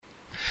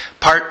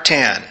Part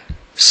 10.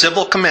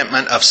 Civil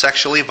Commitment of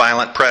Sexually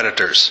Violent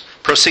Predators.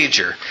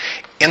 Procedure.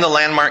 In the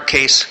landmark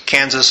case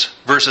Kansas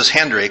v.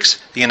 Hendricks,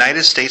 the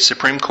United States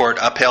Supreme Court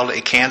upheld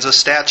a Kansas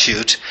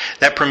statute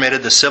that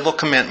permitted the civil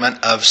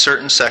commitment of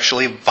certain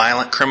sexually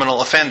violent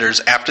criminal offenders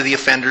after the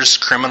offender's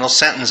criminal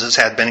sentences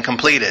had been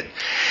completed.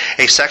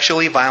 A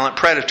sexually violent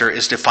predator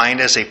is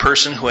defined as a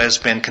person who has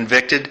been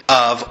convicted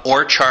of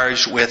or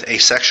charged with a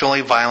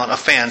sexually violent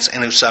offense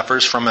and who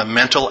suffers from a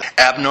mental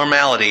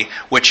abnormality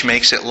which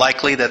makes it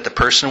likely that the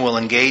person will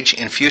engage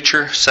in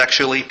future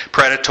sexually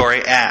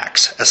predatory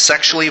acts. A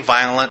sexually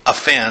violent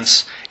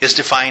offense is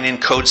defined in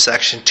Code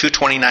Section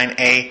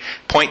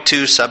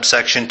 229A.2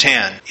 subsection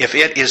 10. If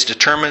it is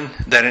determined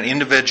that an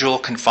individual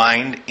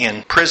confined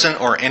in prison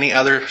or any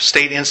other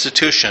state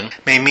institution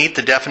may meet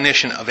the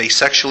definition of a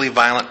sexually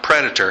violent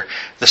predator,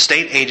 the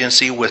state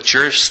agency with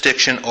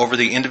jurisdiction over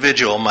the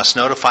individual must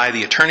notify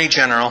the Attorney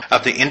General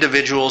of the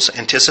individual's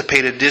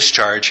anticipated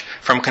discharge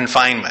from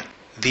confinement.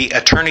 The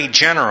Attorney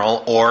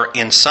General, or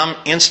in some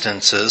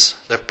instances,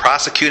 the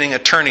prosecuting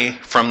attorney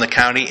from the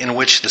county in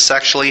which the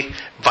sexually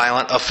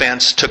violent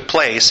offense took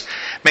place,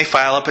 may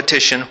file a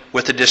petition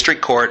with the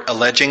district court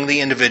alleging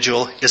the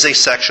individual is a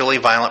sexually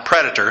violent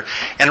predator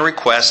and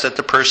request that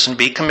the person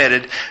be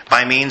committed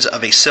by means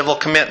of a civil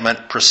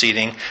commitment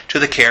proceeding to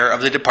the care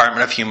of the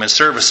Department of Human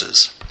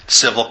Services.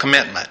 Civil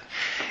commitment.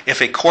 If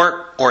a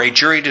court or a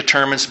jury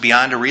determines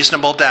beyond a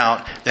reasonable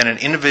doubt that an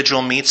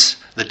individual meets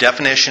the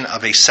definition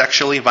of a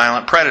sexually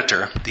violent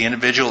predator, the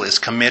individual is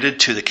committed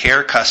to the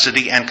care,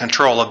 custody, and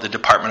control of the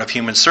Department of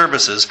Human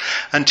Services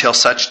until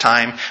such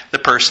time the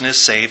person is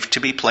safe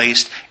to be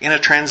placed in a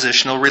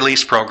transitional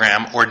release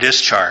program or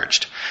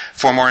discharged.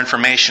 For more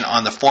information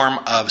on the form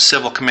of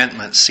civil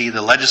commitment, see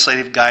the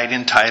legislative guide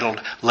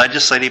entitled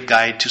Legislative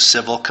Guide to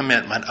Civil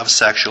Commitment of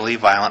Sexually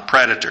Violent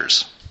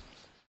Predators.